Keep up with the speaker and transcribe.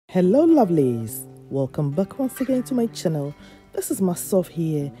Hello lovelies, welcome back once again to my channel. This is Masof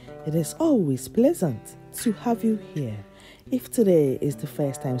here. It is always pleasant to have you here. If today is the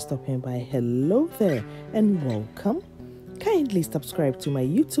first time stopping by, hello there and welcome. Kindly subscribe to my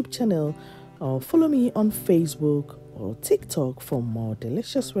YouTube channel or follow me on Facebook or TikTok for more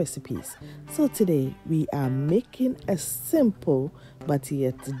delicious recipes. So today we are making a simple but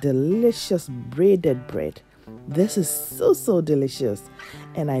yet delicious braided bread. This is so delicious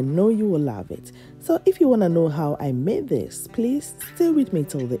and I know you will love it. So if you want to know how I made this, please stay with me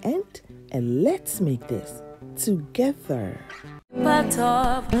till the end and let's make this together. Part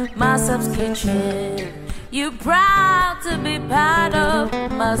of Masof's Kitchen. You proud to be part of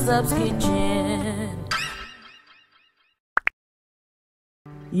Masof's Kitchen.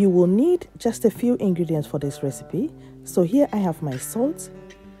 You will need just a few ingredients for this recipe. So here I have my salt,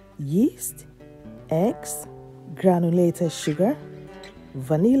 yeast, eggs, granulated sugar,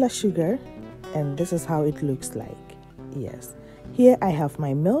 vanilla sugar, and this is how it looks like. Yes, here I have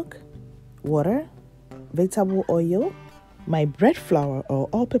my milk, water, vegetable oil, my bread flour or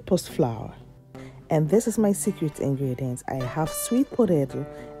all-purpose flour, and this is my secret ingredients. I have sweet potato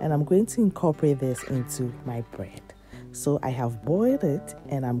and I'm going to incorporate this into my bread. So I have boiled it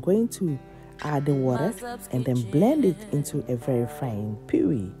and I'm going to add the water and then blend it into a very fine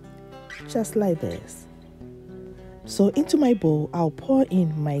puree, just like this. So into my bowl, I'll pour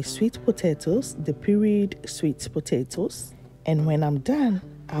in my sweet potatoes, the pureed sweet potatoes. And when I'm done,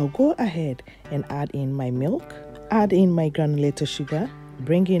 I'll go ahead and add in my milk, add in my granulated sugar,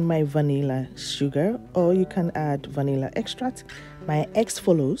 bring in my vanilla sugar, or you can add vanilla extract. My eggs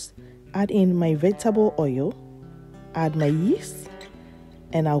follows, add in my vegetable oil, add my yeast,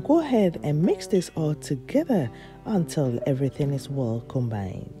 and I'll go ahead and mix this all together until everything is well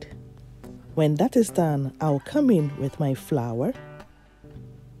combined. When that is done, I'll come in with my flour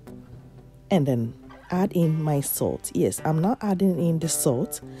and then add in my salt. Yes, I'm not adding in the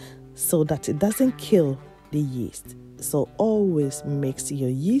salt so that it doesn't kill the yeast. So always mix your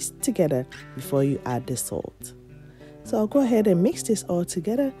yeast together before you add the salt. So I'll go ahead and mix this all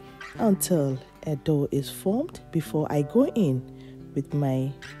together until a dough is formed before I go in with my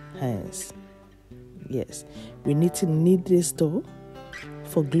hands. Yes, we need to knead this dough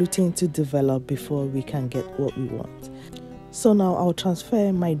for gluten to develop before we can get what we want. So now I'll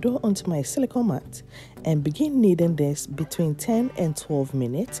transfer my dough onto my silicone mat and begin kneading this between 10 and 12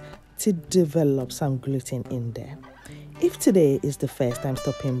 minutes to develop some gluten in there. If today is the first time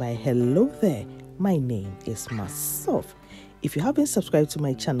stopping by, hello there, my name is Masof. If you haven't subscribed to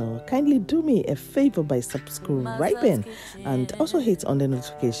my channel, kindly do me a favor by subscribing and also hit on the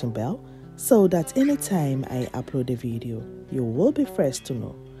notification bell so that anytime I upload a video, you will be first to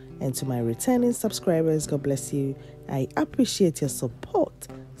know. And to my returning subscribers, God bless you. I appreciate your support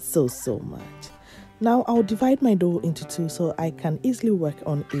so much. Now I'll divide my dough into two so I can easily work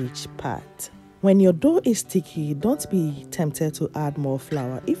on each part. When your dough is sticky, don't be tempted to add more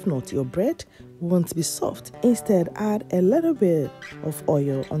flour. If not, your bread won't be soft. Instead, add a little bit of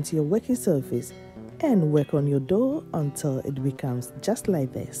oil onto your working surface and work on your dough until it becomes just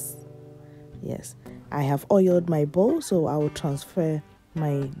like this. Yes, I have oiled my bowl, so I will transfer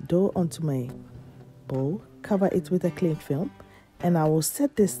my dough onto my bowl, cover it with a cling film, and I will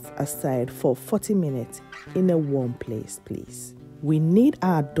set this aside for 40 minutes in a warm place, please. We need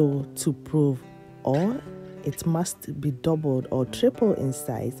our dough to prove, or it must be doubled or tripled in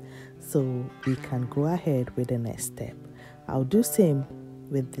size so we can go ahead with the next step. I'll do same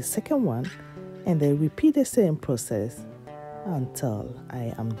with the second one and then repeat the same process until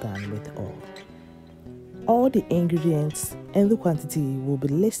I am done with all. All the ingredients and the quantity will be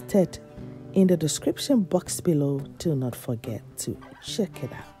listed in the description box below. Do not forget to check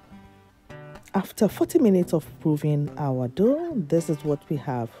it out. After 40 minutes of proving our dough, this is what we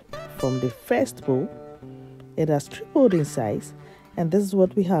have from the first bowl. It has tripled in size, and this is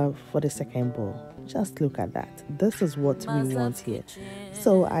what we have for the second bowl. Just look at that. This is what we want here.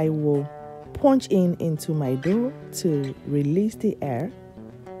 So I will punch into my dough to release the air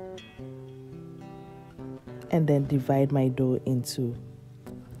and then divide my dough into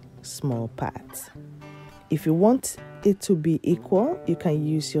small parts. If you want it to be equal, you can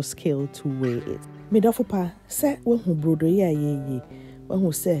use your scale to weigh it. Medafopa say when who brodo ye when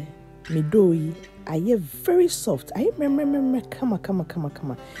who say me dough yi aye very soft. Aye kama.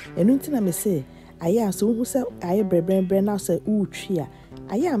 Enu ntina me say aye so who say aye bre now say utwi a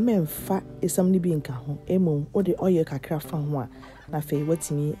aye amemfa esam ni bi nka ho emo o de oil kakra fa ho a na fe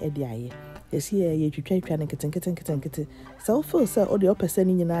watimi e de aye Yes, here you try to kitten. So for so all the upper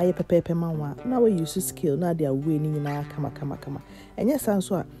sending in a paper man. Now we use skill, now they are winning in our kama. And yes,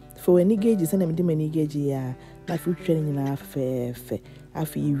 answer for any gauges and many gauge, yeah, my food training in our fair.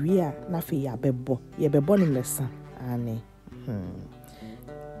 After we are nafi ya bebo in the sun, Annie.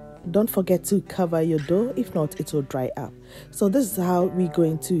 Don't forget to cover your dough, if not, it will dry up. So this is how we're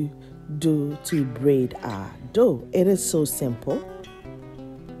going to do to braid our dough. It is so simple.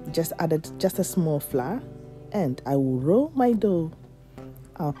 Just added just a small flour, and I will roll my dough.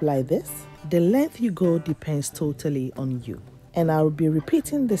 I'll apply this. The length you go depends totally on you. And I'll be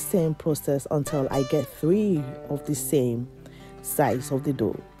repeating the same process until I get 3 of the same size of the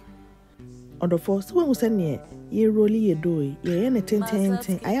dough. On the first one, we say, "You roll your dough. You ain't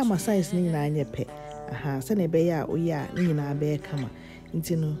 10. I am a size ni na nye pe. Send a beya oya ni na be kama.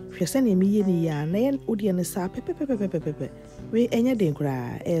 Intino. If you send me ye ya na yen udi ne sa pepe. We enya den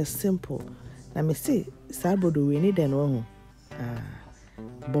kra. Simple. Na me say sabodo we ni den wo.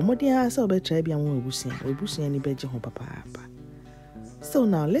 Bomodi ha sa obe try bia won obusia ni beje ho papa. So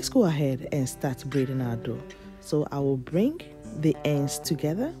now let's go ahead and start braiding our dough. So I will bring the ends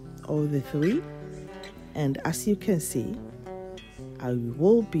together, all the 3, and as you can see, I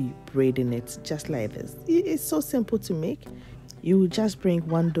will be braiding it just like this. It's so simple to make. You will just bring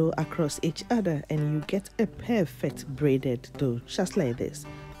one dough across each other and you get a perfect braided dough just like this.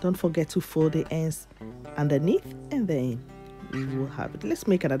 Don't forget to fold the ends underneath and then you will have it. Let's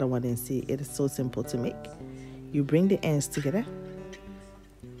make another one and see. It is so simple to make. You bring the ends together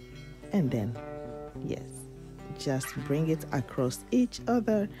and then yes, just bring it across each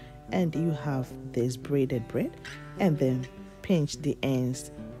other and you have this braided braid, and then pinch the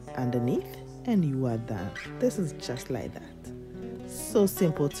ends underneath and you are done. This is just like that. So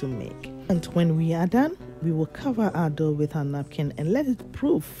simple to make. And when we are done, we will cover our dough with our napkin and let it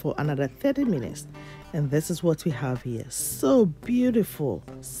proof for another 30 minutes. And this is what we have here. So beautiful.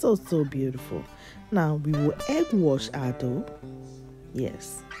 So beautiful. Now we will egg wash our dough.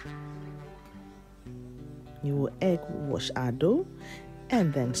 Yes. You will egg wash our dough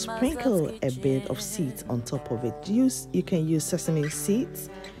and then sprinkle a bit of seeds on top of it. You can use sesame seeds.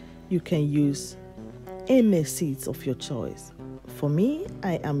 You can use any seeds of your choice. For me,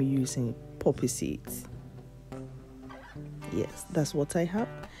 I am using poppy seeds. Yes, that's what I have.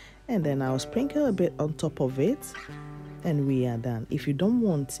 And then I'll sprinkle a bit on top of it and we are done. If you don't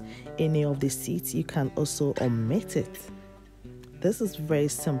want any of the seeds, you can also omit it. This is very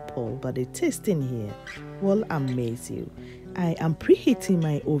simple, but the taste in here will amaze you. I am preheating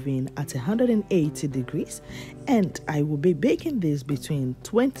my oven at 180 degrees and I will be baking this between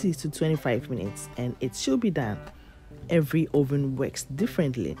 20 to 25 minutes and it should be done. Every oven works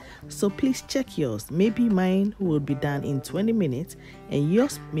differently, so please check yours. Maybe mine will be done in 20 minutes and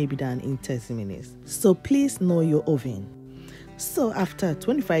yours may be done in 30 minutes. So please know your oven. So after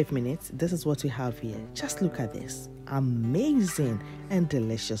 25 minutes, this is what we have here. Just look at this. Amazing and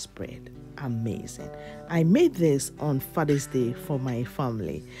delicious bread. Amazing. I made this on Father's Day for my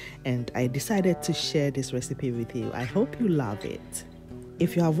family and I decided to share this recipe with you. I hope you love it.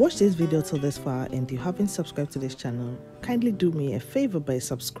 If you have watched this video till this far and you haven't subscribed to this channel, kindly do me a favor by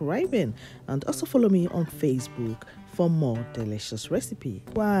subscribing and also follow me on Facebook for more delicious recipe.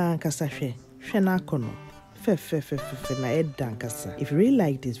 If you really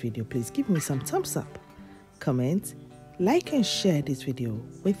like this video, please give me some thumbs up, comment, like and share this video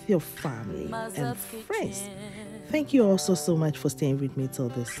with your family and friends. Thank you also so much for staying with me till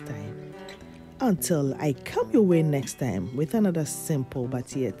this time. Until I come your way next time with another simple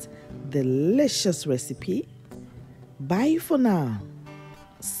but yet delicious recipe. Bye for now.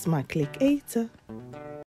 Smakelijk eten.